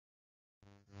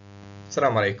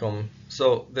Assalamu alaikum.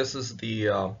 So this is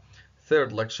the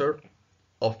third lecture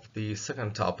of the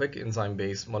second topic,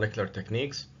 enzyme-based molecular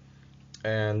techniques,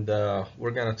 and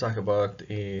we're going to talk about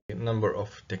a number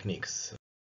of techniques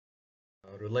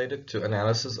related to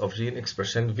analysis of gene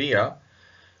expression via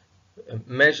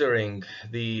measuring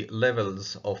the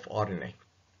levels of RNA.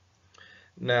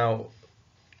 Now,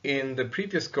 in the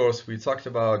previous course, we talked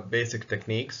about basic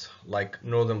techniques like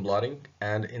northern blotting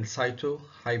and in situ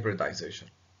hybridization.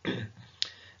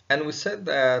 And we said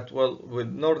that, well, with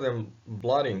northern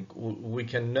blotting, we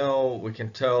can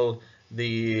tell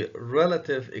the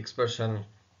relative expression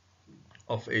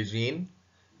of a gene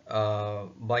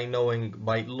by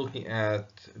looking at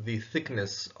the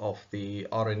thickness of the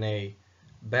RNA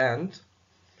band.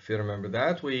 If you remember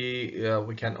that,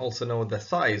 we can also know the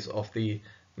size of the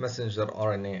messenger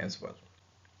RNA as well.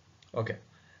 Okay.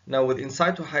 Now with in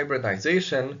situ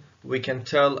hybridization, we can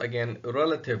tell again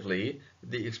relatively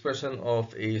the expression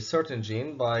of a certain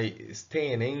gene by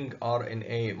staining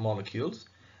RNA molecules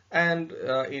and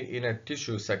in a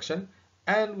tissue section,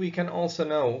 and we can also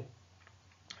know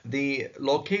the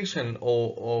location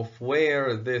of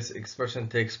where this expression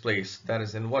takes place, that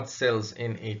is in what cells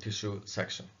in a tissue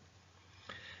section.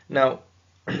 Now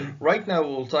right now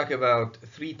we'll talk about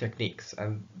three techniques,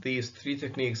 and these three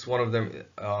techniques, one of them,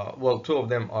 two of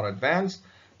them are advanced,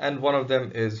 and one of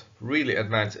them is really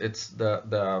advanced. It's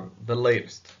the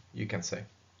latest, you can say.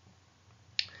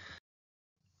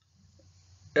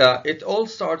 It all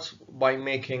starts by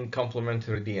making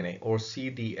complementary DNA or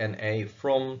cDNA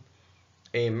from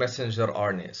a messenger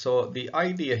RNA. So the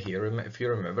idea here, if you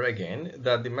remember again,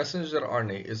 that the messenger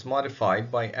RNA is modified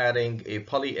by adding a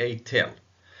poly A tail.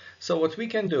 So what we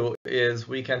can do is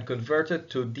we can convert it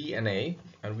to DNA,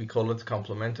 and we call it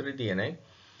complementary DNA,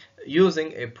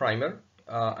 using a primer,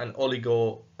 an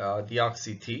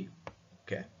oligodeoxy-T,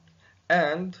 okay,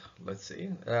 and let's see,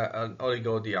 an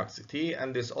oligodeoxy-T,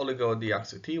 and this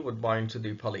oligodeoxy-T would bind to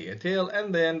the poly A tail,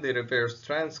 and then the reverse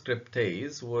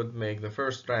transcriptase would make the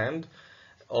first strand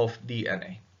of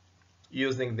DNA,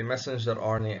 using the messenger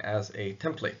RNA as a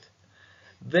template.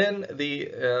 Then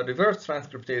the reverse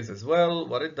transcriptase as well,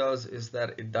 what it does is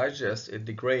that it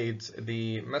degrades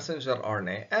the messenger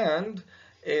RNA, and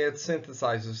it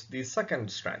synthesizes the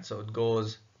second strand, so it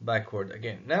goes backward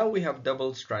again. Now we have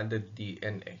double-stranded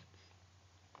DNA.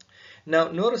 Now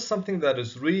notice something that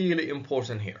is really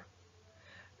important here.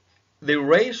 The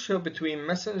ratio between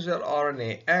messenger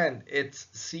RNA and its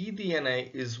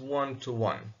cDNA is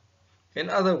 1:1.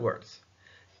 In other words,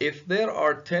 if there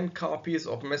are 10 copies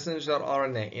of messenger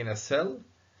RNA in a cell,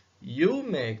 you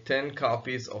make 10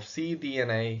 copies of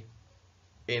cDNA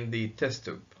in the test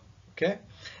tube, okay?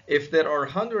 If there are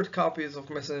 100 copies of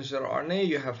messenger RNA,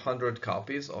 you have 100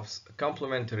 copies of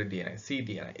complementary DNA,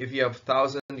 cDNA. If you have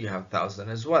 1,000, you have 1,000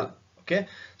 as well, okay?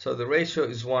 So the ratio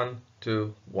is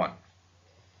 1:1.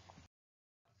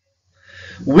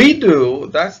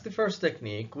 That's the first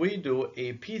technique, we do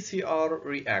a PCR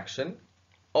reaction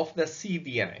of the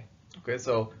cDNA, okay,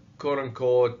 so quote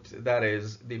unquote, that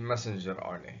is the messenger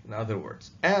RNA, in other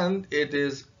words, and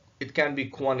it can be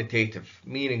quantitative,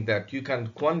 meaning that you can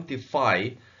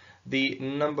quantify the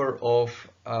number of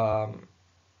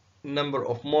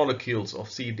molecules of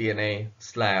cDNA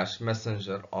 /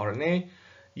 messenger RNA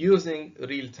using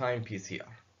real-time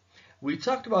PCR. We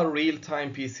talked about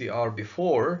real-time PCR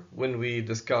before when we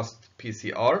discussed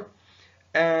PCR.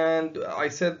 And I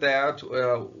said that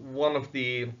one of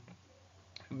the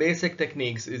basic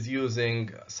techniques is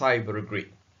using Sybr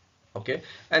green, okay?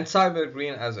 And Sybr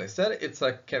green, as I said, it's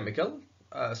a chemical,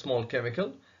 a small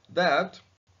chemical that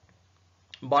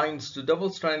binds to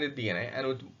double-stranded DNA,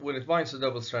 and when it binds to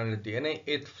double-stranded DNA,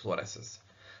 it fluoresces.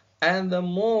 And the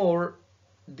more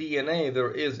DNA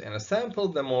there is in a sample,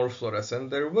 the more fluorescent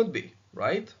there would be,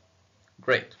 right?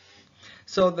 Great.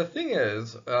 So the thing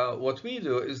is, what we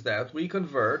do is that we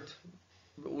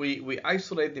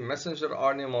isolate the messenger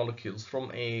RNA molecules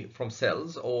from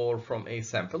cells or from a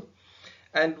sample,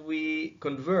 and we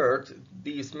convert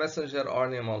these messenger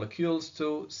RNA molecules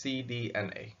to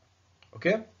cDNA,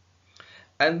 okay?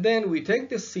 And then we take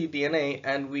this cDNA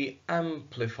and we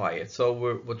amplify it. So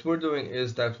what we're doing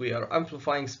is that we are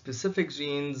amplifying specific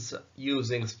genes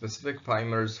using specific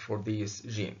primers for these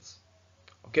genes,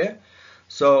 okay?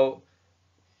 So,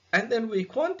 and then we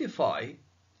quantify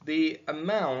the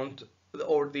amount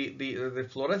or the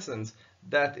fluorescence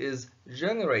that is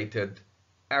generated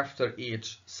after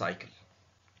each cycle.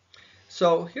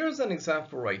 So here's an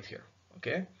example right here,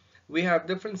 okay? We have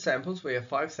different samples, we have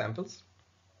 5 samples.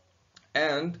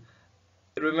 And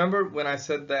remember when I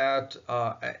said that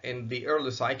in the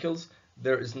early cycles,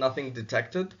 there is nothing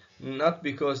detected, not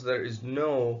because there is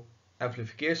no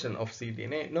amplification of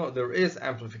cDNA. No, there is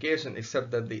amplification,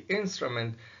 except that the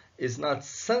instrument is not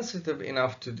sensitive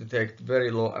enough to detect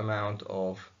very low amount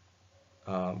of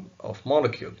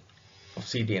molecule of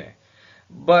cDNA.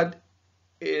 But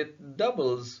it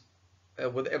doubles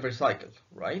with every cycle,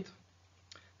 right?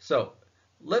 So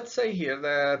let's say here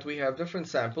that we have different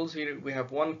samples. Here we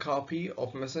have one copy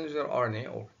of messenger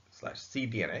RNA or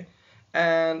 /cDNA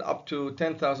and up to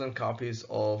 10,000 copies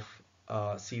of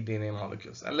cDNA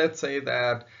molecules. And let's say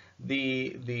that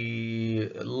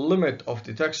the limit of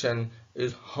detection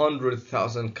is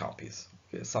 100,000 copies,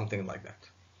 okay, something like that.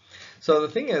 So the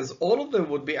thing is, all of them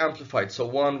would be amplified. So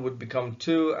 1 would become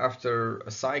 2 after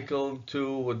a cycle,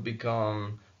 2 would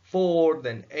become 4,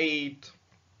 then 8,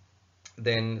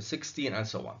 then 16, and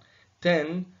so on.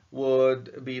 10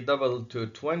 would be doubled to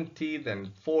 20,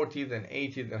 then 40, then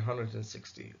 80, then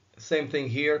 160. Same thing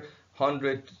here,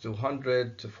 100 to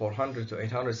 200 to 400 to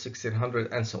 800,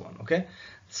 1600, and so on, okay?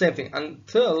 Same thing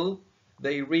until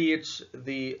they reach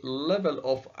the level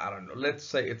of, I don't know, let's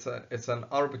say it's an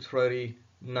arbitrary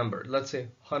number, let's say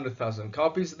 100,000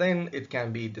 copies, then it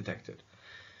can be detected.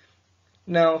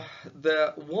 Now,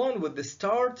 the one with the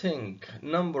starting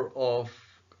number of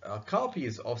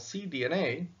copies of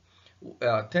cDNA,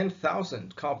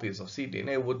 10,000 copies of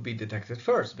cDNA would be detected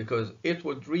first, because it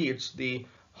would reach the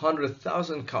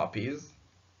 100,000 copies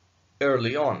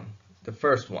early on, the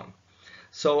first one.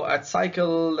 So at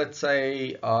cycle, let's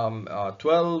say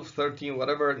 12, 13,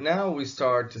 whatever, now we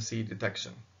start to see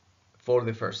detection for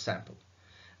the first sample.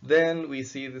 Then we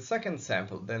see the second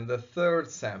sample, then the third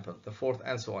sample, the fourth,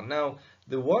 and so on. Now,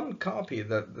 the one copy,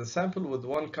 the sample with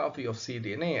one copy of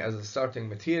cDNA as a starting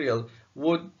material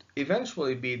would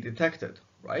eventually be detected,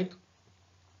 right?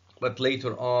 But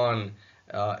later on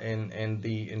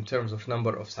in terms of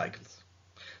number of cycles.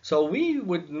 So we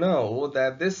would know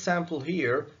that this sample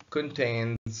here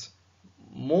contains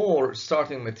more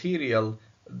starting material.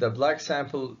 The black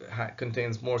sample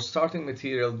contains more starting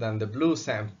material than the blue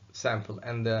sample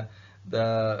and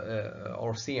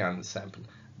or cyan sample.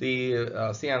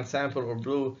 The cyan sample or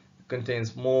blue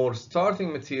contains more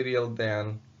starting material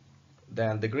than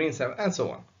the green sample, and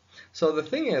so on. So the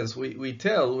thing is, we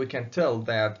can tell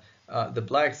that the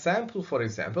black sample, for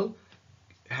example,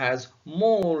 has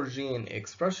more gene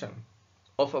expression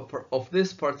of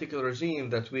this particular gene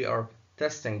that we are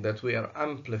testing, that we are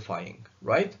amplifying,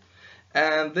 right?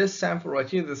 And this sample right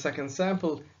here, the second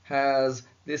sample, has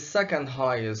the second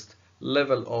highest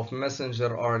level of messenger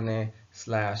RNA /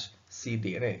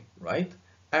 cDNA, right?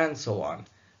 And so on.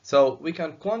 So we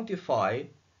can quantify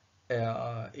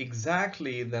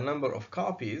exactly the number of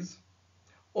copies,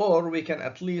 or we can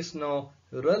at least know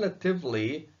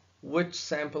relatively which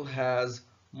sample has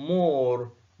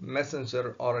more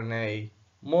messenger RNA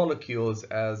molecules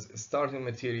as starting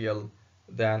material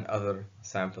than other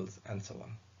samples, and so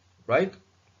on, right?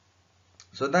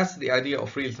 So that's the idea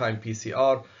of real-time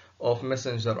PCR of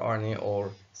messenger RNA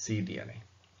or cDNA.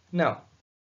 Now,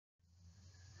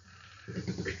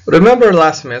 remember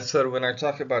last semester when I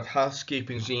talked about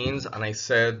housekeeping genes, and I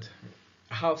said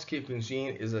a housekeeping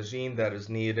gene is a gene that is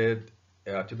needed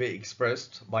to be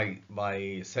expressed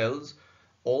by cells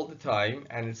all the time,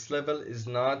 and its level is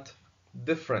not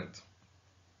different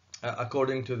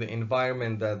according to the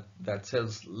environment that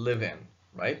cells live in,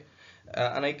 right?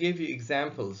 And I gave you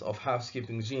examples of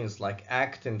housekeeping genes like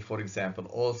actin, for example.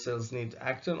 All cells need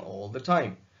actin all the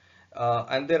time.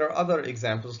 And there are other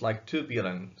examples like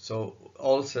tubulin. So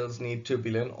all cells need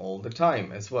tubulin all the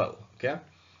time as well, okay?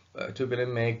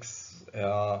 Tubulin makes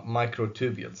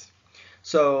microtubules.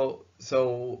 So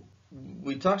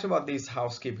we talked about these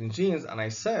housekeeping genes, and I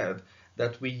said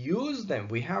that we use them,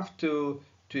 we have to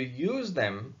use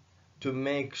them to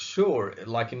make sure,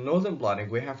 like in Northern blotting,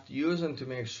 we have to use them to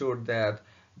make sure that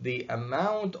the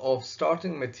amount of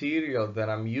starting material that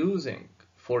I'm using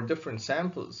for different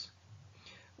samples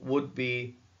would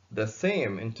be the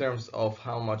same in terms of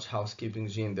how much housekeeping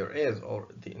gene there is, or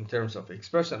in terms of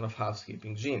expression of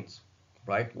housekeeping genes,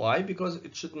 right? Why? Because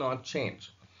it should not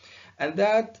change. And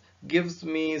that gives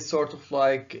me sort of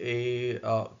like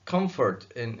a comfort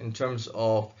in terms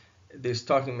of the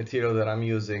starting material that I'm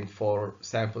using for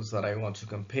samples that I want to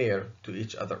compare to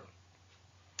each other.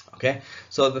 Okay,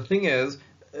 so the thing is,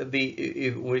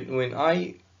 when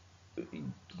I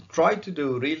try to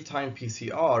do real-time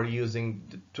PCR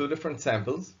using two different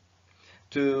samples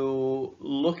to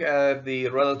look at the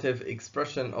relative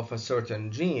expression of a certain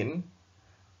gene,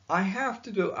 I have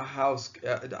to do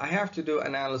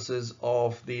analysis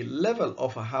of the level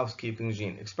of a housekeeping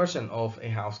gene, expression of a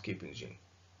housekeeping gene.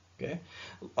 Okay,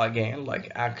 again,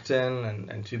 like actin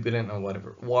and tubulin and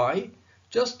whatever. Why?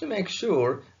 just to make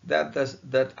sure that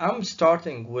that I'm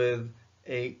starting with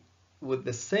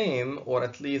the same or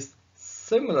at least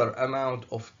similar amount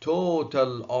of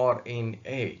total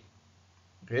RNA.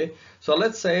 Okay, so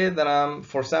let's say that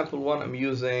for sample 1, I'm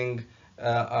using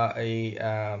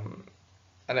a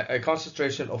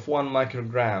concentration of 1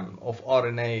 microgram of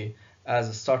RNA as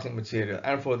a starting material,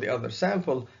 and for the other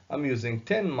sample I'm using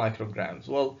 10 micrograms.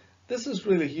 Well, this is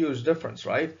really huge difference,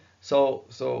 right? So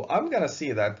I'm gonna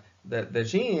see that the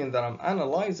gene that I'm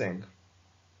analyzing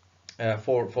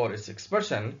for its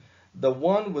expression, the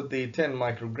one with the 10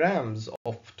 micrograms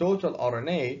of total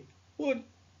RNA,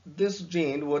 this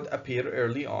gene would appear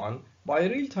early on by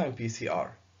real-time PCR.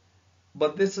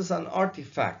 But this is an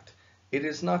artifact. It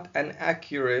is not an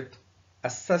accurate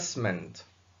assessment,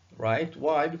 right?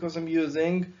 Why? Because I'm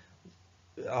using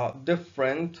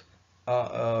different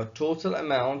total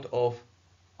amount of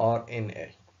RNA.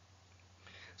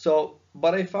 So,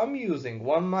 but if I'm using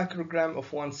 1 microgram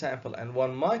of one sample and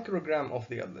 1 microgram of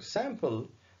the other sample,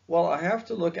 well, I have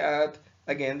to look at,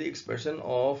 again, the expression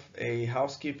of a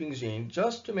housekeeping gene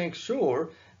just to make sure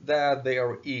that they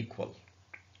are equal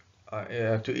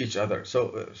to each other.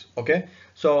 So, okay,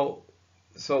 so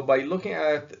by looking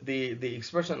at the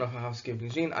expression of a housekeeping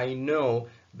gene, I know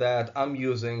that I'm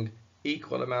using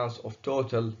equal amounts of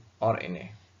total RNA.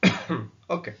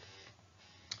 Okay.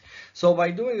 So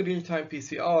by doing real-time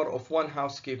PCR of one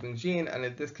housekeeping gene, and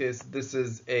in this case, this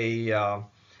is a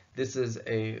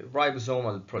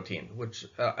ribosomal protein, which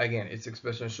again, its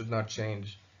expression should not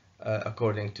change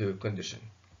according to condition.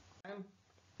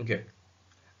 Okay,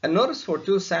 and notice for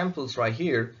two samples right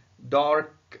here,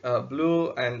 dark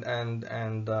blue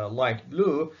and light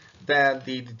blue, that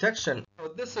the detection. So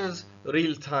this is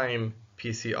real-time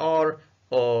PCR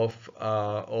of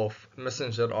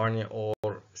messenger RNA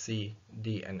or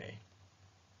cDNA.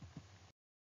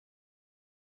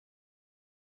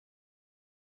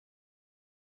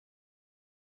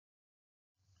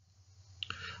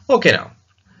 Okay, now,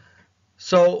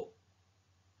 so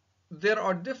there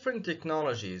are different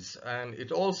technologies, and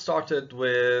it all started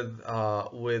with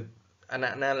an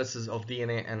analysis of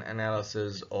DNA and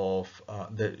analysis of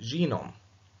the genome.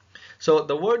 So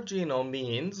the word genome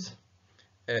means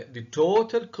the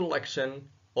total collection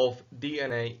of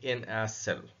DNA in a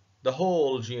cell, the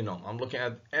whole genome. I'm looking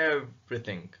at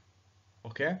everything,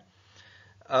 okay?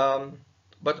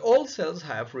 But all cells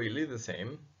have really the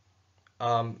same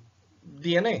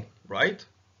DNA, right?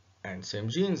 And same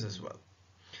genes as well.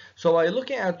 So by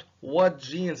looking at what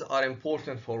genes are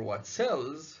important for what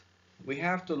cells, we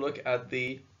have to look at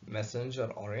the messenger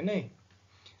RNA.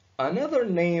 Another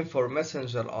name for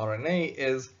messenger RNA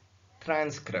is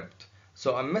transcript.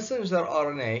 So a messenger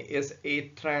RNA is a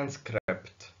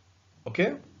transcript,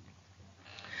 okay?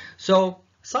 So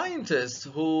scientists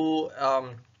who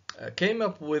came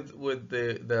up with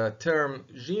the term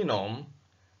genome,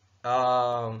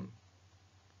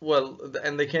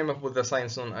 and they came up with the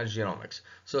science known as genomics.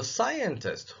 So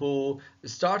scientists who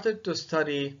started to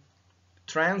study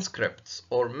transcripts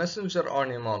or messenger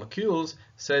RNA molecules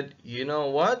said, you know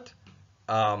what?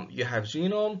 You have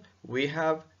genome, we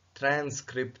have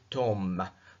transcriptome.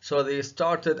 So they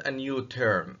started a new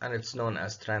term, and it's known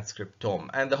as transcriptome.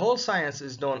 And the whole science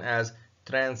is known as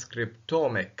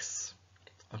transcriptomics.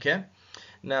 Okay?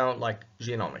 Now, like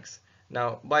genomics.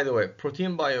 Now, by the way,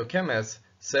 protein biochemists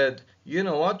said, you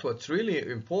know what? What's really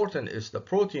important is the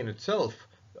protein itself.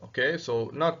 Okay,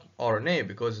 so not RNA,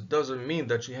 because it doesn't mean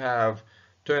that you have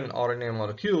 10 RNA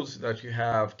molecules that you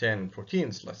have 10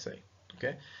 proteins, let's say.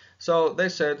 Okay, so they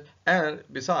said, and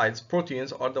besides,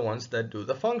 proteins are the ones that do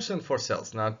the function for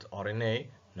cells, not RNA,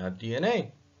 not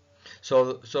DNA.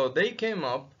 So they came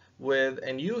up with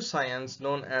a new science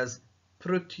known as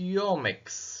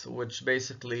proteomics, which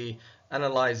basically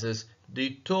analyzes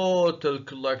the total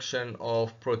collection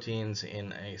of proteins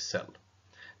in a cell.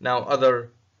 Now,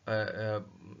 other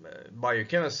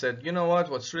biochemists said, you know what?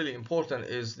 What's really important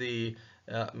is the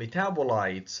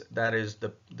metabolites, that is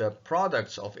the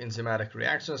products of enzymatic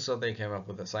reactions. So they came up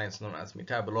with a science known as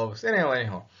metabolomics.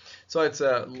 Anyhow, so it's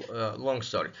a long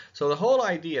story. So the whole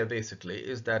idea basically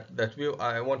is that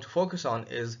I want to focus on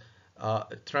is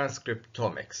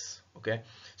transcriptomics. Okay,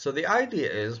 so the idea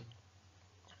is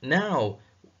now,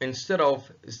 instead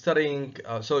of studying,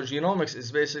 so genomics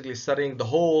is basically studying the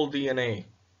whole DNA,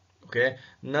 okay,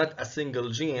 not a single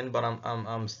gene, but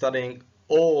I'm studying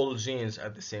all genes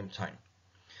at the same time.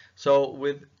 So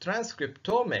with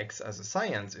transcriptomics as a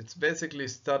science, it's basically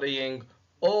studying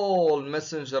all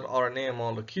messenger RNA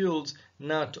molecules,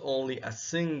 not only a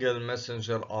single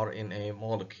messenger RNA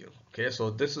molecule. Okay,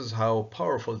 so this is how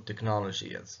powerful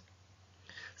technology is.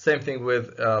 Same thing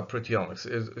with proteomics,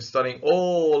 is studying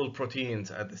all proteins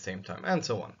at the same time, and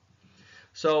so on.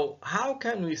 So how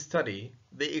can we study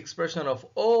the expression of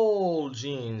all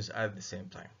genes at the same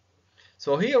time?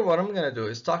 So here what I'm going to do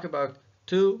is talk about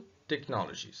two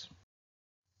technologies.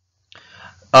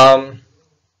 Um,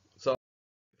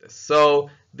 so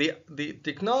the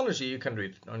technology, you can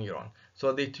read it on your own.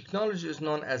 So the technology is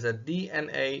known as a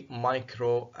DNA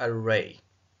microarray.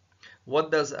 What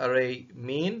does array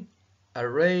mean?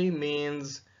 Array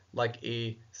means like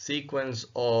a sequence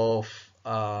of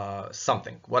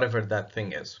something, whatever that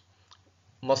thing is.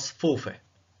 مصفوفة.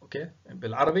 Okay,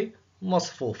 بالعربي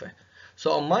مصفوفة.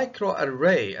 So a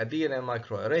microarray, a DNA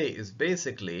microarray, is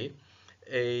basically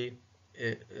a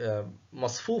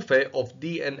مصفوفة of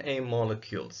DNA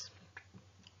molecules.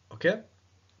 Okay,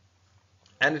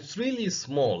 and it's really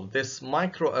small. This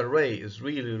microarray is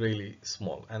really, really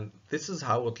small, and this is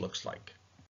how it looks like.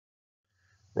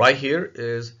 Right here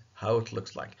is how it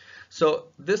looks like. So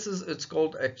this is, it's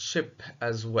called a chip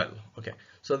as well. Okay,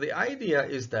 so the idea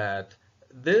is that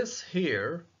this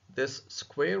here, this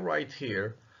square right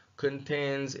here,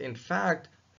 contains in fact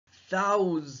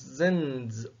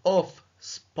thousands of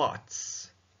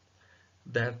spots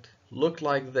that look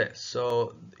like this.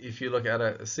 So if you look at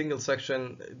a single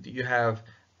section, you have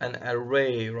an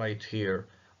array right here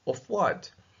of what?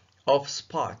 Of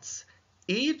spots.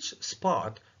 Each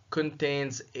spot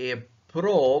contains a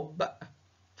probe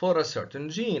for a certain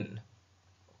gene.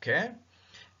 Okay,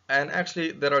 and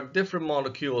actually there are different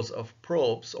molecules of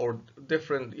probes, or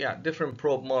different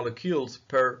probe molecules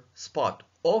per spot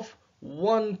of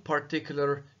one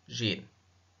particular gene.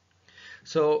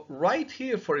 So right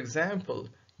here, for example,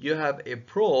 you have a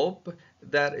probe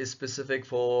that is specific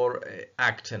for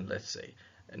actin, let's say.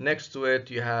 Next to it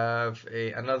you have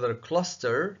another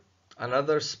cluster,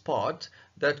 another spot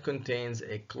that contains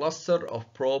a cluster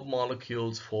of probe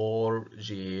molecules for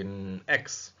gene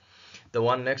X. The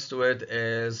one next to it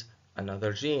is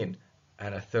another gene,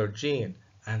 and a third gene,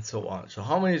 and so on. So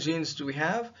how many genes do we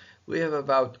have? We have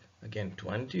about, again,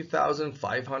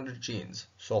 20,500 genes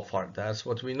so far. That's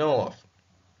what we know of.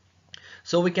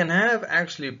 So we can have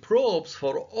actually probes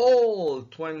for all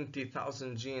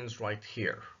 20,000 genes right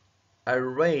here,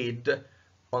 arrayed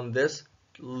on this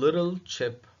little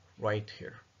chip right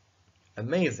here.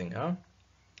 Amazing, huh?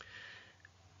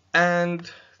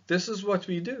 And this is what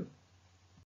we do.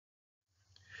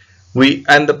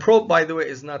 And the probe, by the way,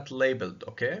 is not labeled,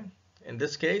 okay? In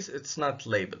this case, it's not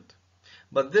labeled.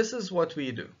 But this is what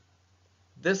we do.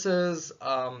 This is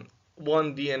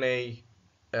one DNA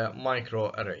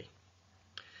microarray.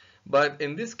 But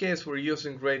in this case, we're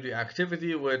using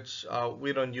radioactivity, which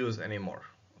we don't use anymore,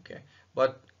 okay?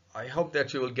 But I hope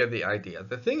that you will get the idea.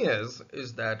 The thing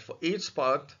is that for each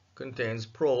spot contains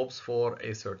probes for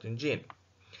a certain gene.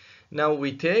 Now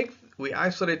we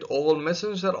isolate all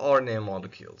messenger RNA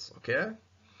molecules, okay?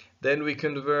 Then we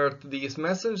convert these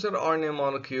messenger RNA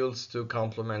molecules to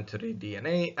complementary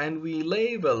DNA, and we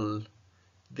label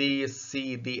these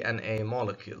cDNA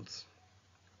molecules.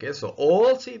 Okay, so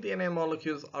all cDNA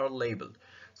molecules are labeled.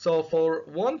 So for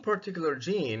one particular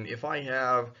gene, if I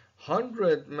have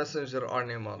 100 messenger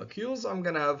RNA molecules, I'm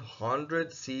going to have 100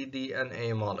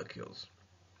 cDNA molecules.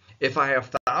 If I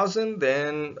have 1,000,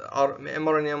 then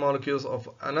mRNA molecules of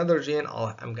another gene,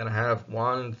 I'm going to have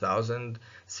 1,000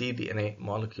 cDNA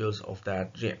molecules of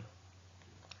that gene.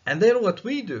 And then what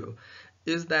we do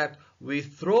is that we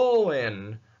throw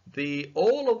in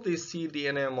all of these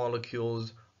cDNA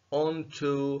molecules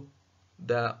onto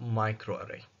the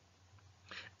microarray.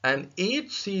 And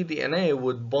each cDNA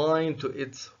would bind to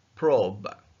its probe.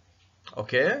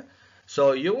 Okay?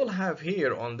 So you will have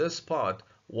here on this spot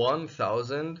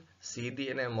 1,000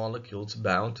 cDNA molecules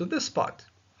bound to this spot.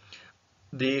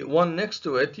 The one next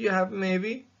to it, you have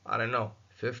maybe, I don't know,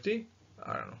 50,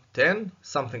 I don't know, 10,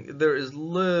 something. There is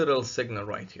little signal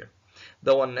right here.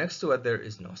 The one next to it, there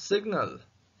is no signal.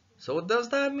 So what does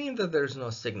that mean, that there is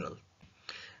no signal?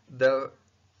 The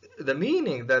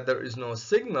meaning that there is no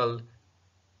signal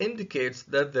indicates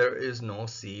that there is no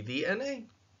cDNA,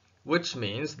 which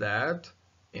means that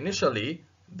initially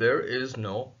there is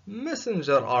no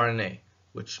messenger RNA,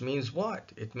 which means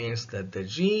what? It means that the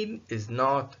gene is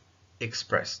not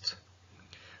expressed.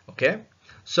 Okay,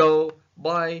 so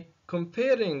by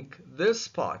comparing this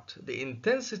spot, the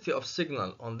intensity of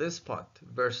signal on this spot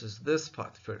versus this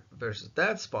spot versus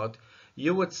that spot,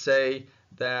 you would say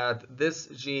that this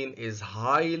gene is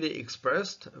highly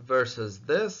expressed versus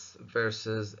this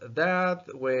versus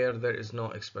that, where there is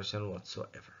no expression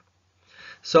whatsoever.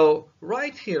 So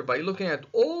right here, by looking at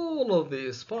all of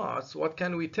these spots, what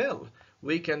can we tell?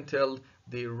 We can tell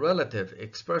the relative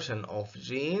expression of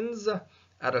genes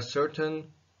at a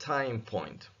certain time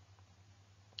point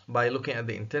by looking at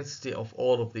the intensity of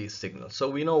all of these signals. So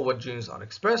we know what genes are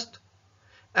expressed,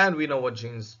 and we know what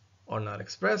genes are not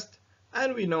expressed,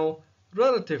 and we know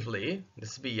relatively,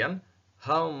 nisbiyan,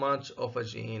 how much of a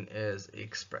gene is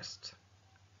expressed.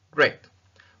 Great.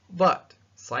 But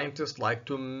scientists like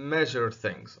to measure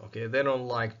things, okay? They don't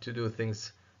like to do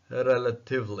things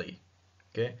relatively,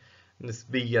 okay?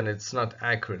 Nisbiyan, it's not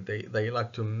accurate. They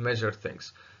like to measure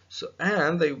things. So,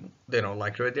 and they don't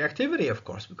like radioactivity, of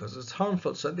course, because it's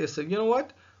harmful. So they say, you know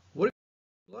what? We're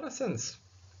fluorescence.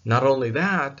 Not only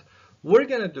that, we're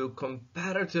going to do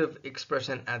comparative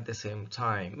expression at the same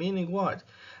time. Meaning what?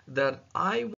 That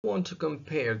I want to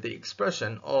compare the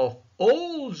expression of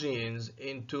all genes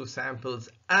in two samples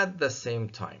at the same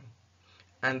time.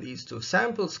 And these two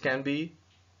samples can be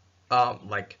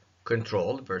like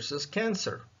control versus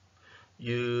cancer.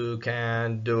 You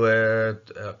can do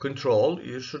it control.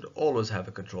 You should always have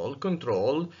a control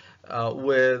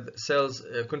with cells,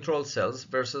 control cells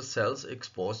versus cells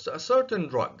exposed to a certain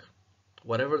drug,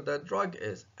 whatever that drug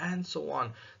is, and so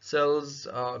on. Cells,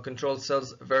 control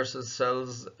cells versus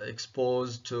cells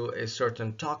exposed to a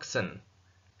certain toxin.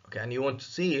 Okay, and you want to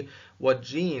see what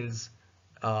genes,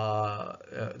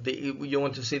 you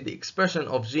want to see the expression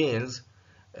of genes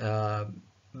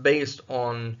based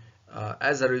on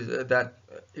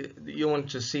you want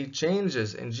to see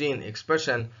changes in gene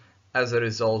expression as a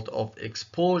result of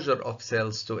exposure of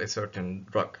cells to a certain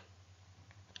drug.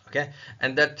 Okay,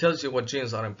 and that tells you what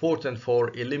genes are important for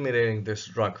eliminating this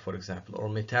drug, for example, or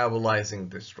metabolizing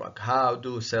this drug. How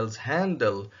do cells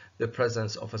handle the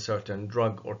presence of a certain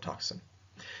drug or toxin?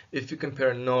 If you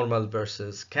compare normal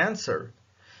versus cancer,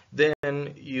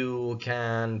 then you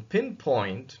can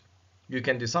pinpoint, you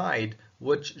can decide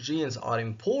which genes are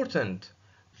important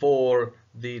for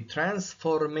the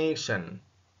transformation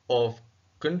of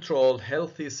controlled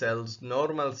healthy cells,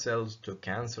 normal cells, to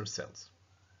cancer cells.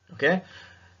 Okay?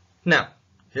 Now,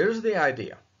 here's the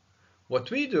idea. What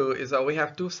we do is that we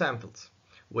have two samples.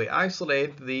 We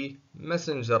isolate the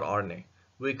messenger RNA.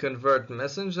 We convert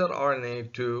messenger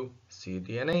RNA to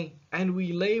cDNA, and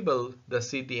we label the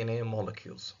cDNA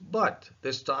molecules. But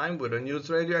this time we don't use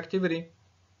radioactivity.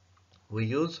 We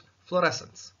use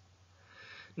fluorescence.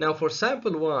 Now for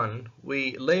sample 1,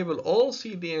 we label all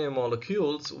cDNA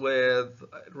molecules with,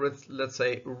 let's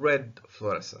say, red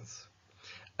fluorescence.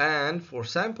 And for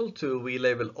sample 2, we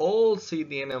label all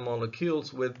cDNA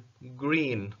molecules with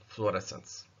green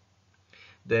fluorescence.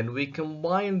 Then we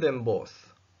combine them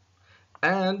both,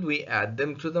 and we add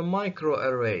them to the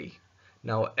microarray.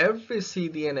 Now every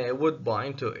cDNA would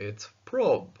bind to its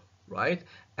probe, right?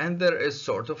 And there is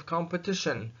sort of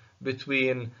competition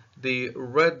between the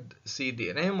red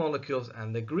cDNA molecules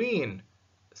and the green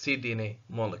cDNA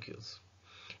molecules.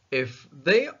 If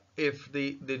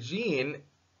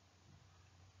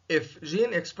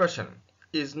gene expression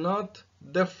is not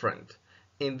different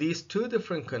in these two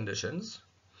different conditions,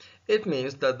 it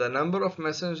means that the number of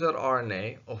messenger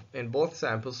RNA in both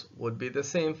samples would be the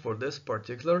same for this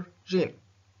particular gene.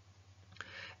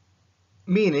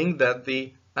 Meaning that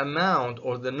the amount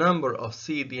or the number of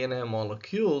cDNA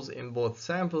molecules in both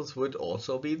samples would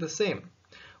also be the same,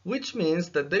 which means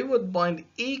that they would bind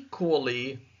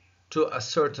equally to a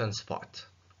certain spot,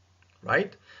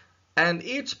 right? And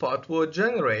each spot would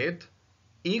generate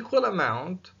equal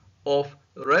amount of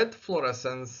red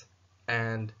fluorescence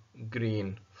and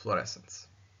green fluorescence.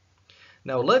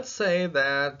 Now let's say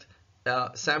that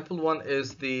sample 1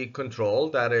 is the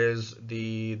control, that is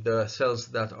the cells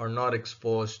that are not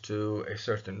exposed to a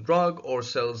certain drug or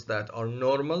cells that are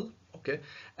normal, okay?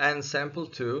 And sample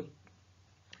 2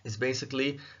 is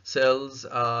basically cells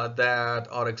that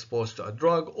are exposed to a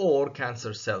drug or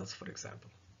cancer cells, for example.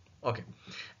 Okay,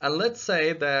 and let's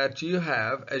say that you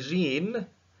have a gene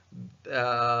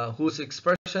whose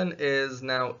expression is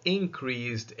now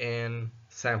increased in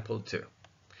sample 2.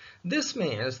 This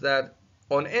means that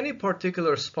on any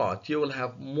particular spot, you will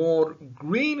have more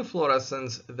green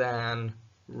fluorescence than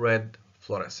red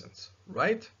fluorescence,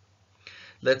 right?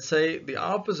 Let's say the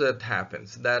opposite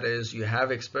happens. That is, you have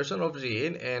expression of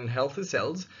gene in healthy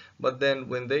cells, but then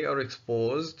when they are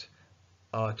exposed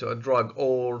to a drug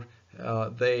or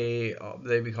they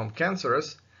become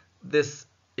cancerous, the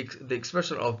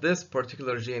expression of this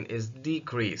particular gene is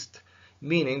decreased,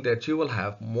 meaning that you will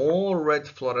have more red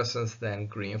fluorescence than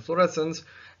green fluorescence,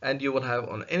 and you will have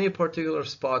on any particular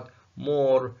spot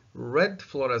more red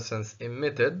fluorescence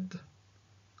emitted,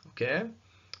 okay,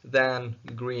 than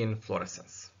green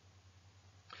fluorescence.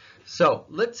 So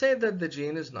let's say that the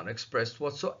gene is not expressed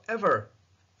whatsoever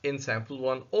in sample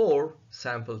 1 or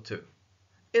sample 2.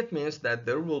 it means that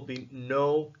there will be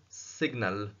no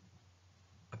signal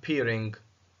appearing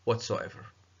whatsoever.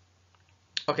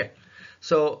 Okay,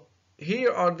 so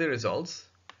here are the results,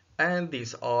 and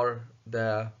these are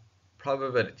the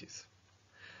probabilities.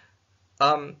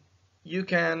 You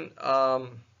can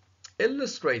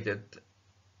illustrate it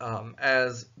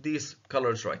as these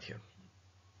colors right here.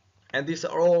 And these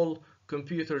are all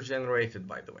computer generated,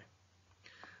 by the way.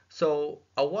 So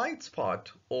a white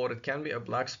spot, or it can be a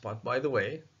black spot, by the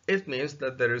way, it means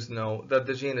that that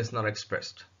the gene is not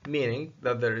expressed, meaning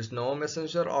that there is no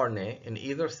messenger RNA in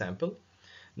either sample,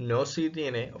 no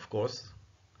cDNA, of course,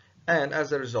 and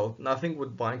as a result, nothing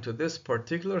would bind to this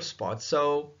particular spot,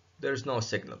 so there's no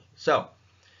signal. So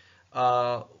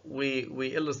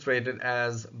we illustrate it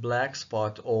as black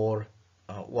spot or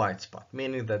white spot,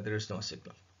 meaning that there is no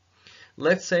signal.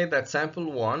 Let's say that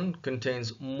sample 1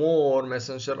 contains more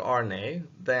messenger RNA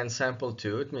than sample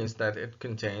 2. It means that it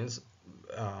contains,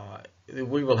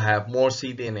 we will have more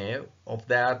cDNA of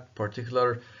that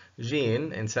particular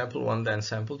gene in sample 1 than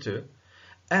sample 2.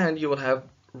 And you will have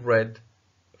red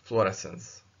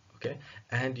fluorescence, okay?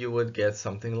 And you would get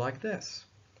something like this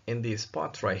in these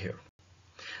spots right here.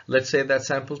 Let's say that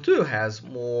sample 2 has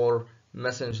more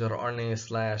messenger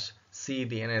RNA /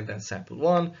 cDNA than sample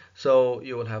 1, so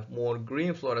you will have more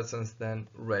green fluorescence than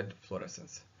red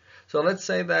fluorescence. So let's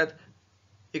say that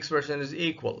expression is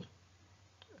equal.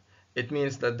 It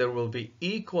means that there will be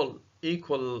equal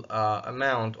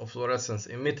amount of fluorescence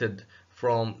emitted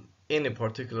from any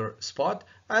particular spot,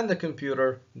 and the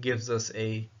computer gives us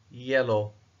a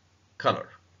yellow color.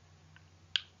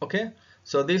 Okay,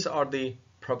 so these are the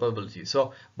probabilities.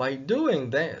 So by doing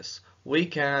this, we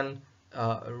can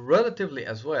relatively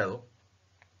as well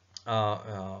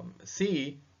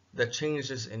see the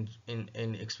changes in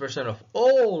expression of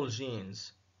all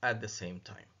genes at the same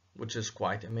time, which is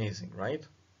quite amazing, right?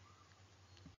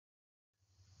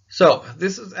 So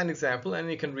this is an example,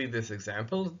 and you can read this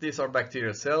example. These are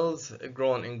bacterial cells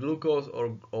grown in glucose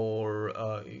or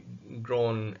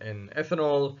grown in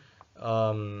ethanol,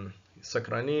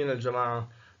 سكرانين الجماعة.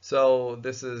 So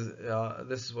this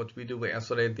is what we do. We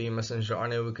isolate the messenger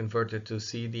RNA, we convert it to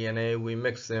cDNA, we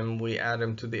mix them, we add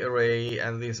them to the array,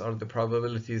 and these are the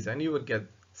probabilities, and you would get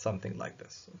something like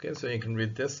this. Okay, so you can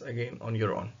read this again on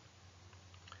your own.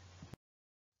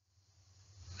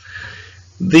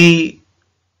 The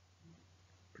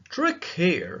trick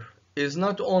here is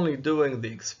not only doing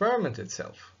the experiment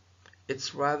itself,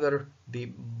 it's rather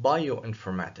the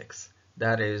bioinformatics,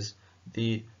 that is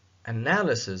the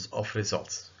analysis of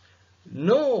results.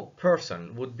 No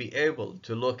person would be able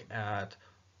to look at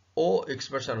all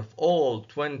expression of all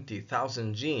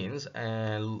 20,000 genes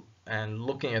and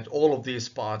looking at all of these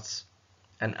spots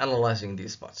and analyzing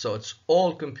these spots. So it's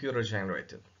all computer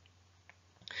generated.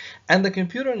 And the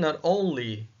computer not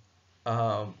only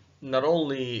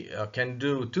can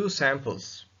do 2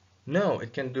 samples, no,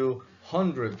 it can do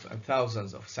hundreds and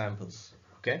thousands of samples.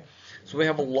 Okay, so we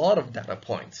have a lot of data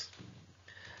points.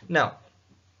 Now,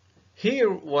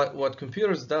 here what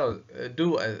computers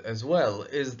do as well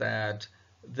is that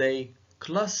they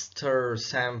cluster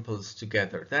samples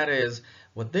together. That is,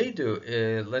 what they do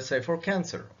is, let's say for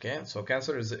cancer, okay, so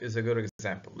cancer is a good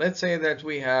example. Let's say that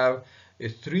we have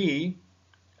three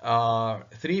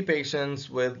patients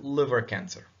with liver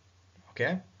cancer.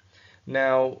 Okay,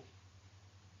 now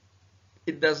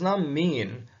it does not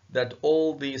mean that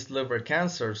all these liver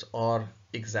cancers are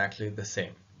exactly the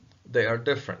same. They are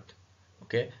different.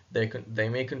 Okay, they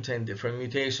may contain different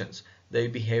mutations. They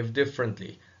behave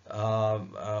differently.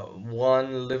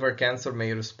 One liver cancer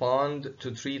may respond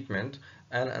to treatment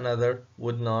and another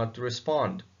would not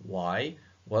respond. Why?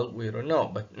 Well, we don't know,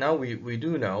 but now we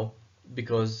do know,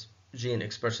 because gene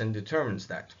expression determines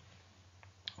that.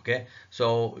 Okay,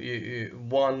 so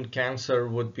one cancer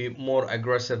would be more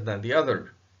aggressive than the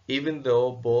other, even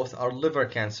though both are liver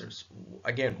cancers.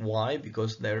 Again, why?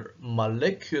 Because their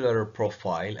molecular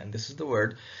profile, and this is the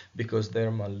word, because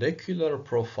their molecular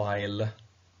profile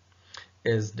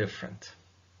is different.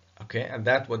 Okay, and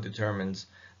that's what determines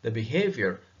the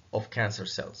behavior of cancer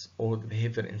cells, or the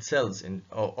behavior in cells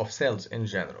of cells in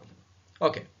general.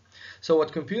 Okay, so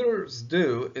what computers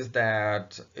do is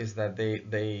that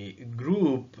they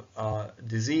group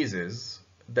diseases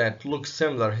that look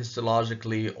similar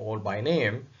histologically or by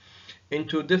name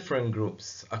into different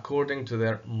groups according to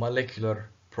their molecular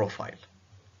profile.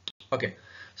 Okay,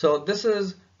 so this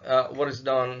is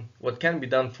what can be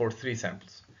done for 3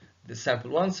 samples. This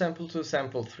sample 1, sample 2,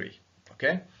 sample 3.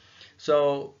 Okay,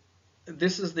 so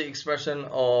this is the expression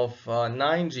of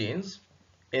 9 genes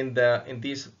in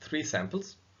these 3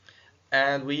 samples,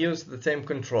 and we use the same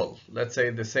control, let's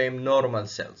say the same normal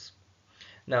cells.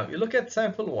 Now you look at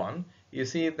sample 1, you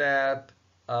see that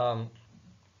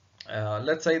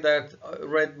let's say that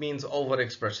red means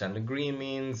overexpression, green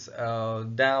means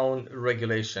down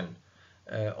regulation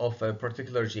of a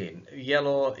particular gene,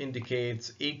 yellow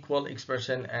indicates equal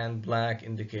expression, and black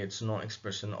indicates no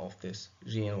expression of this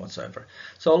gene whatsoever.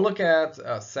 So look at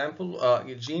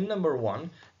gene number 1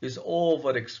 is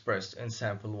overexpressed in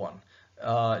sample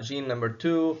 1. Gene number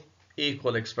 2,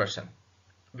 equal expression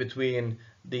between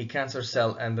the cancer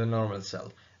cell and the normal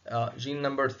cell. Gene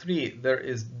number 3, there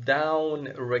is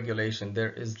down regulation.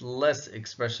 There is less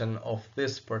expression of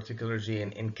this particular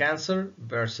gene in cancer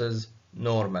versus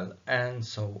normal, and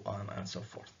so on and so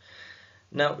forth.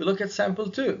 Now we look at sample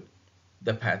 2.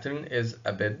 The pattern is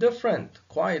a bit different,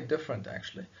 quite different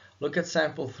actually. Look at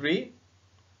sample 3.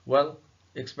 Well,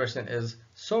 expression is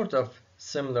sort of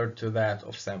similar to that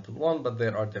of sample 1, but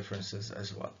there are differences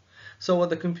as well. So what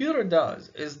the computer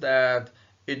does is that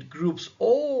it groups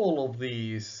all of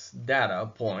these data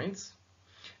points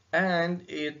and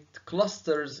it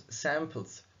clusters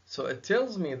samples. So it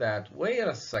tells me that, wait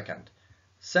a second,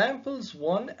 samples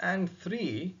 1 and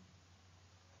 3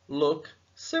 look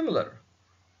similar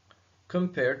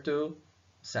compared to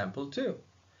sample 2.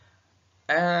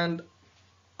 And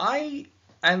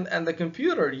the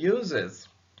computer uses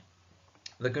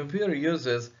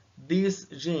these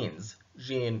genes,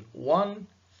 gene 1,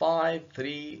 5,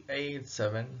 3, 8,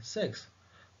 7, 6.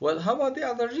 Well, how about the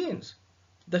other genes?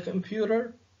 The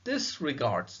computer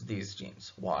disregards these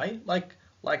genes. Why? Like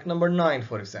number 9,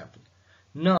 for example.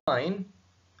 9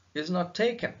 is not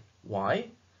taken. Why?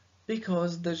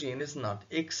 Because the gene is not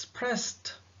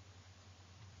expressed.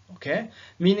 Okay?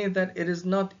 Meaning that it is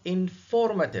not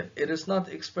informative. It is not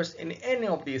expressed in any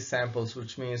of these samples,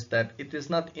 which means that it is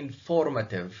not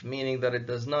informative, meaning that it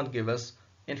does not give us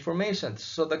information.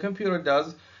 So the computer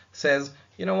says,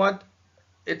 you know what,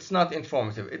 it's not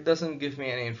informative, it doesn't give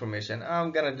me any information,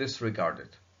 I'm gonna disregard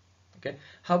it. Okay,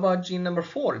 how about gene number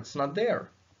 4? It's not there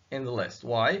in the list.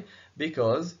 Why?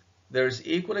 Because there's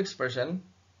equal expression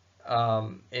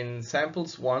in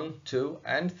samples 1, 2,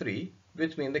 and 3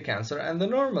 between the cancer and the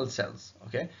normal cells.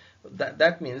 Okay,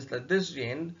 that means that this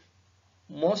gene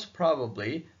most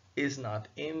probably is not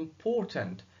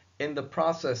important in the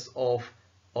process of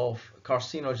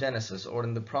carcinogenesis, or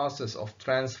in the process of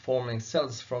transforming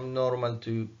cells from normal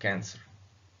to cancer.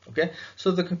 Okay,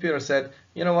 so the computer said,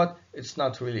 you know what, it's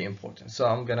not really important, so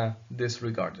I'm gonna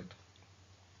disregard it.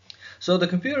 So the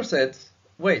computer said,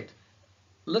 wait,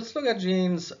 let's look at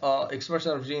genes,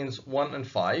 expression of genes 1 and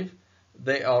 5.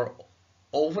 They are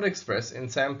overexpressed in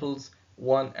samples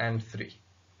 1 and 3.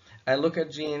 And look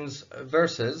at genes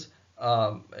versus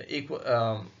down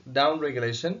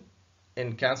regulation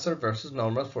in cancer versus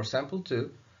normal for sample 2.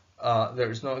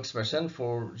 There is no expression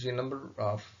for gene number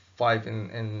 5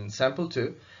 in sample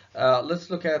 2. Let's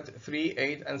look at 3,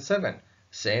 8, and 7.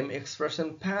 Same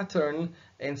expression pattern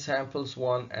in samples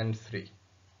 1 and 3.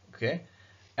 Okay,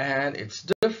 and it's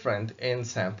different in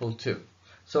sample 2.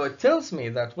 So it tells me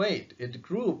that, wait, it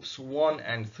groups 1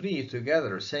 and 3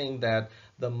 together, saying that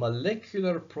the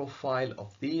molecular profile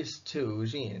of these two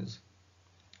genes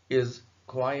is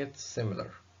quite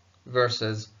similar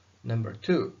versus number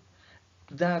 2.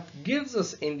 That gives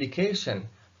us indication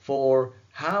for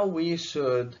how we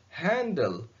should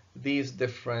handle these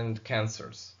different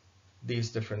cancers,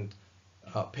 these different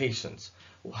patients,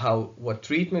 what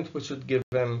treatment we should give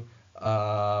them,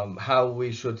 how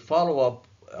we should follow up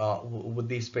with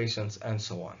these patients, and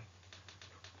so on.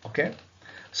 Okay,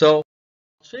 so I'll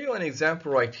show you an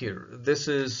example right here. This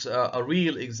is a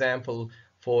real example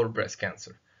for breast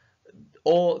cancer.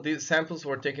 All these samples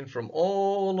were taken from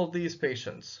all of these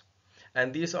patients,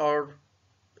 and these are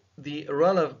the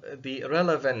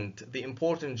relevant, the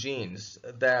important genes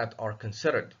that are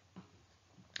considered.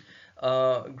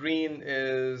 Green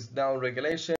is down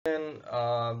regulation,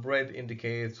 red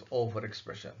indicates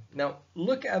overexpression. Now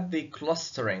look at the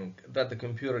clustering that the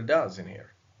computer does in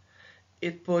here.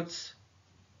 It puts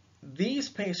these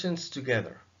patients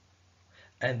together,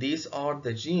 and these are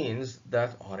the genes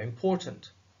that are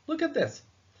important. Look at this.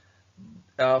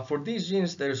 For these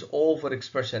genes, there's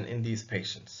overexpression in these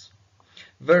patients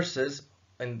versus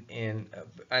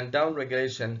and down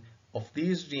regulation of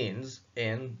these genes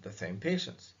in the same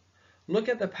patients. Look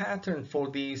at the pattern for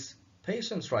these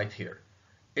patients right here.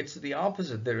 It's the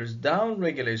opposite. There is down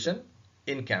regulation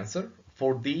in cancer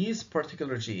for these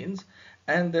particular genes,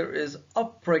 and there is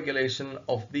upregulation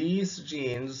of these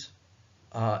genes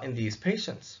in these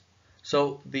patients.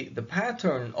 So the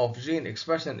pattern of gene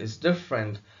expression is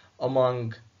different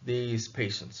among these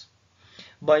patients.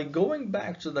 By going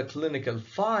back to the clinical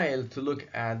file to look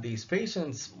at these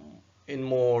patients in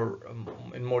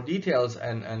more details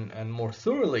and more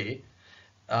thoroughly,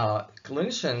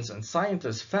 clinicians and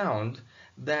scientists found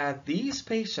that these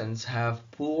patients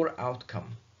have poor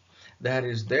outcome. That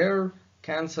is, their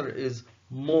cancer is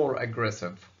more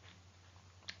aggressive,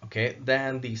 okay,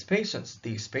 than these patients.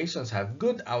 These patients have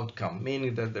good outcome,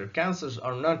 meaning that their cancers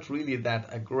are not really that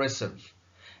aggressive,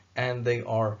 and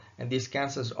these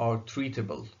cancers are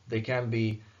treatable. They can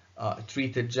be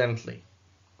treated gently.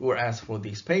 Whereas for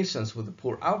these patients with a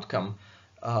poor outcome,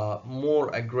 more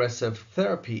aggressive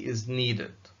therapy is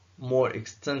needed. More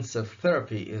extensive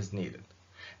therapy is needed.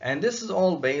 And this is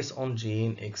all based on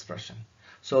gene expression.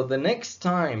 So the next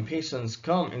time patients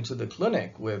come into the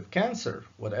clinic with cancer,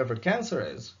 whatever cancer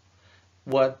is,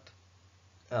 what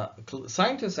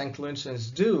scientists and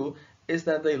clinicians do is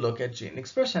that they look at gene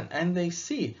expression and they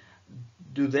see,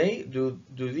 do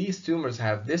these tumors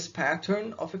have this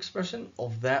pattern of expression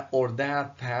of that or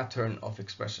that pattern of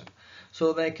expression,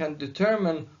 so they can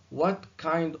determine what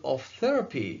kind of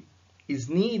therapy is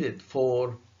needed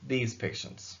for these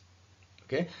patients.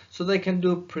 Okay, so they can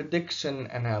do prediction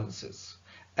analysis,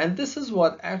 and this is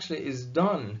what actually is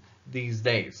done these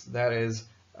days. That is,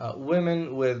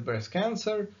 women with breast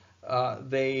cancer,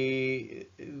 they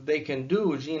can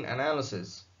do gene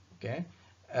analysis, okay,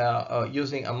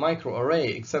 using a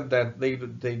microarray, except that they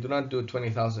do not do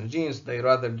 20,000 genes. They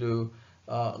rather do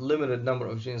limited number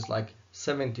of genes, like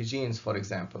 70 genes, for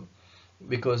example,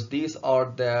 because these are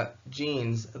the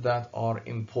genes that are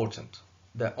important,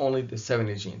 only the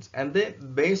 70 genes. And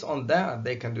based on that,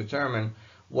 they can determine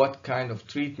what kind of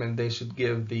treatment they should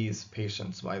give these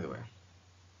patients, by the way.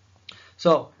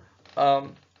 So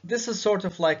this is sort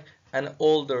of like an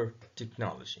older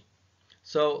technology.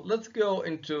 So let's go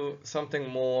into something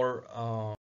more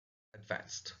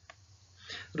advanced.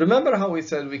 Remember how we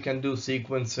said we can do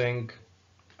sequencing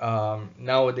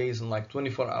nowadays in like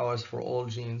 24 hours for all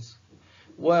genes?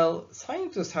 Well,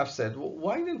 scientists have said, well,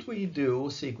 why don't we do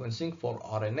sequencing for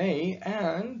RNA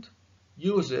and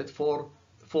use it for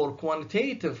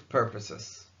quantitative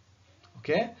purposes?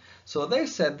 Okay, so they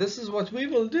said this is what we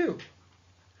will do.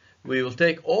 We will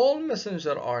take all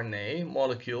messenger RNA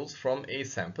molecules from a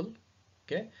sample,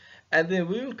 okay, and then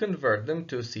we will convert them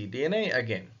to cDNA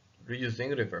again,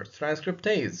 using reverse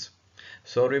transcriptase.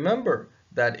 So remember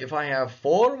that if I have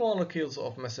 4 molecules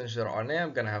of messenger RNA,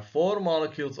 I'm going to have 4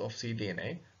 molecules of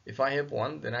cDNA. If I have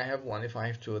 1, then I have 1. If I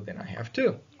have 2, then I have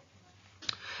 2.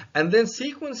 And then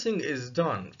sequencing is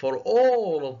done for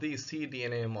all of these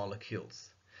cDNA molecules.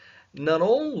 Not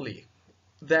only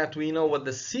that we know what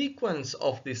the sequence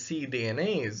of the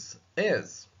cDNAs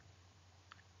is.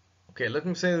 Okay, let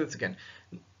me say this again.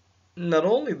 Not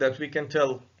only that we can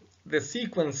tell the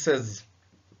sequences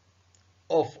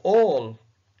of all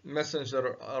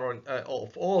messenger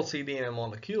of all cDNA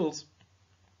molecules,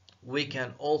 we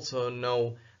can also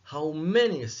know how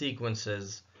many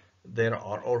sequences there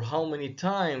are, or how many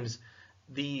times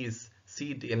these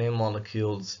cDNA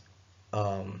molecules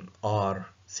are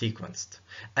sequenced.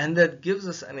 And that gives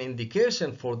us an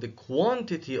indication for the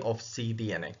quantity of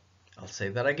cDNA. I'll say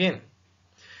that again.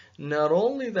 Not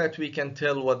only that we can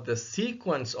tell what the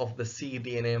sequence of the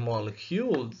cDNA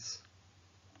molecules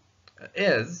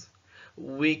is,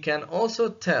 we can also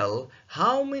tell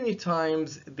how many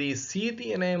times these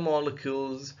cDNA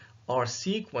molecules are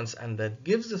sequenced, and that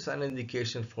gives us an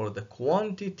indication for the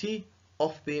quantity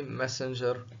of the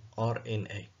messenger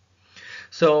RNA.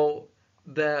 So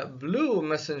the blue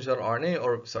messenger RNA,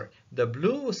 or sorry, the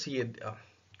blue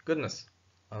goodness,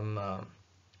 I'm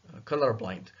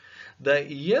colorblind.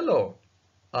 The yellow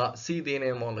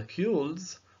cDNA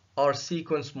molecules are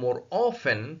sequenced more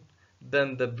often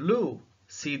than the blue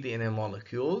cDNA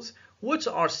molecules, which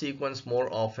are sequenced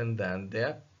more often than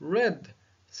the red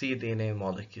cDNA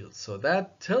molecules. So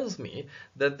that tells me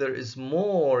that there is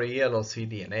more yellow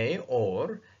cDNA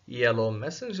or yellow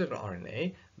messenger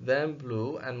RNA than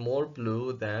blue, and more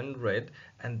blue than red.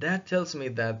 And that tells me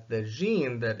that the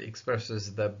gene that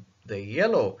expresses the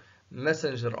yellow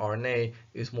messenger RNA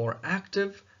is more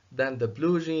active than the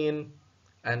blue gene,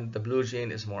 and the blue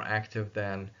gene is more active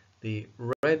than the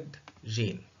red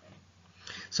gene.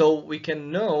 So we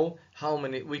can know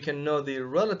we can know the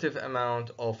relative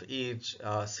amount of each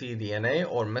cDNA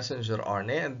or messenger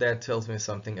RNA, and that tells me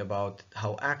something about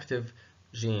how active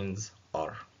genes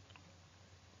are.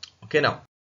 Okay, now,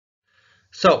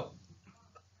 so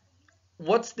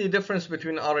what's the difference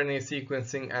between RNA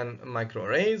sequencing and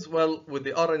microarrays? Well, with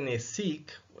the RNA-seq,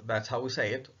 that's how we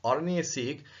say it,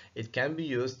 RNA-seq, it can be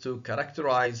used to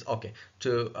characterize,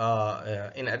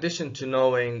 in addition to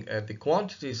knowing the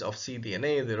quantities of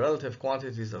cDNA, the relative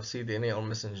quantities of cDNA or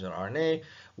messenger RNA,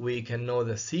 we can know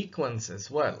the sequence as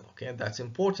well. Okay, that's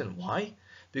important. Why?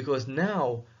 Because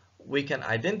now we can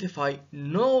identify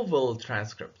novel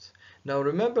transcripts. Now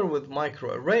remember, with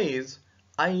microarrays,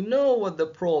 I know what the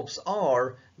probes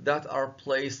are that are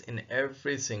placed in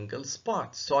every single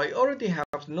spot. So I already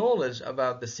have knowledge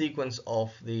about the sequence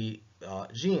of the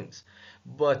genes.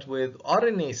 But with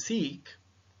RNA-seq,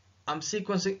 I'm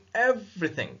sequencing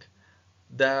everything.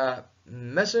 The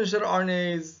messenger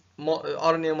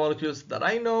RNA molecules that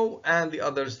I know and the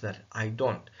others that I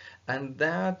don't. And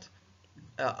that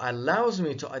allows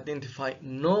me to identify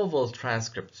novel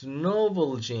transcripts,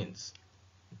 novel genes.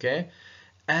 Okay?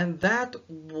 And that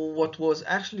what was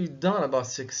actually done about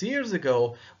 6 years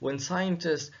ago, when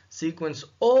scientists sequenced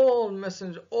all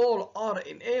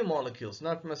RNA molecules,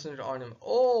 not messenger RNA,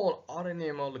 all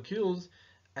RNA molecules,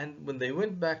 and when they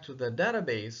went back to the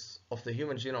database of the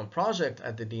Human Genome Project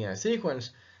at the DNA sequence,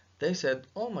 they said,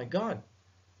 oh my God.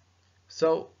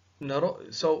 So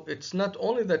it's not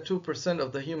only that 2%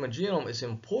 of the human genome is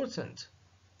important,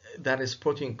 that is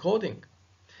protein coding.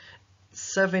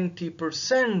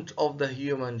 70% of the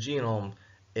human genome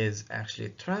is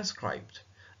actually transcribed,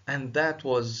 and that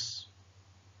was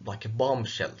like a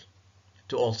bombshell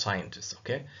to all scientists.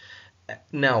 Okay,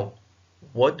 now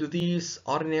what do these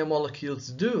RNA molecules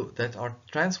do that are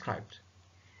transcribed?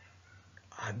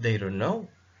 They don't know.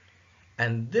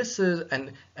 And this is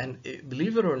and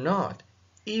believe it or not,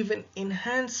 even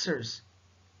enhancers,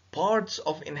 parts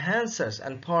of enhancers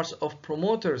and parts of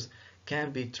promoters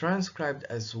can be transcribed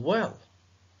as well.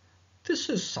 This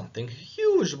is something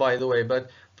huge, by the way, but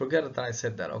forget it that I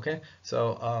said that. Okay,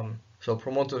 so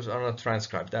promoters are not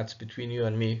transcribed. That's between you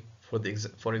and me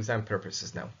for exam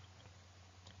purposes now.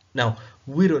 Now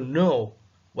we don't know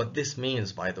what this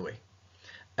means, by the way,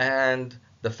 and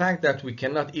the fact that we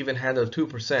cannot even handle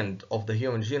 2% of the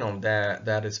human genome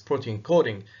that is protein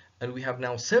coding, and we have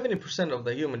now 70% of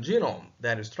the human genome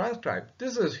that is transcribed.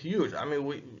 This is huge. I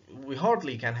mean, we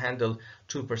hardly can handle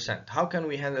 2%. How can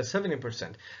we handle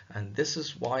 70%? And this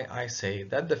is why I say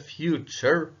that the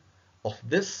future of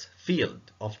this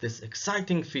field, of this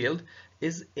exciting field,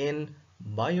 is in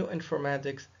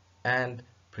bioinformatics and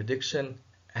prediction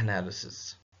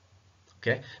analysis.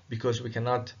 Okay, because we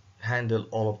cannot handle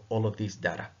all of these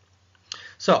data.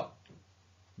 So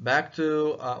back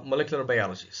to molecular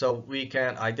biology. So we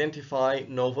can identify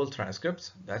novel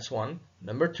transcripts. That's one.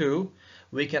 Number two,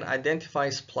 we can identify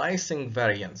splicing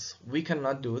variants. We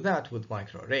cannot do that with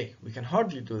microarray. We can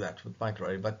hardly do that with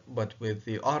microarray, but with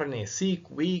the RNA-seq,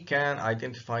 we can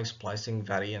identify splicing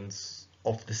variants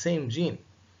of the same gene.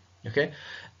 Okay,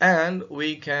 and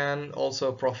we can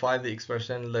also profile the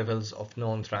expression levels of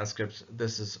known transcripts.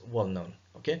 This is well known.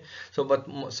 Okay, so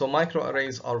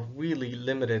microarrays are really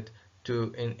limited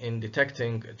to in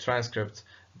detecting transcripts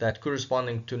that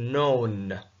corresponding to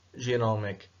known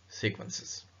genomic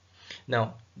sequences.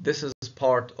 Now this is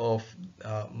part of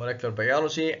molecular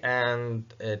biology and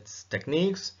its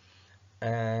techniques,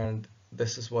 and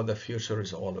this is what the future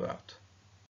is all about.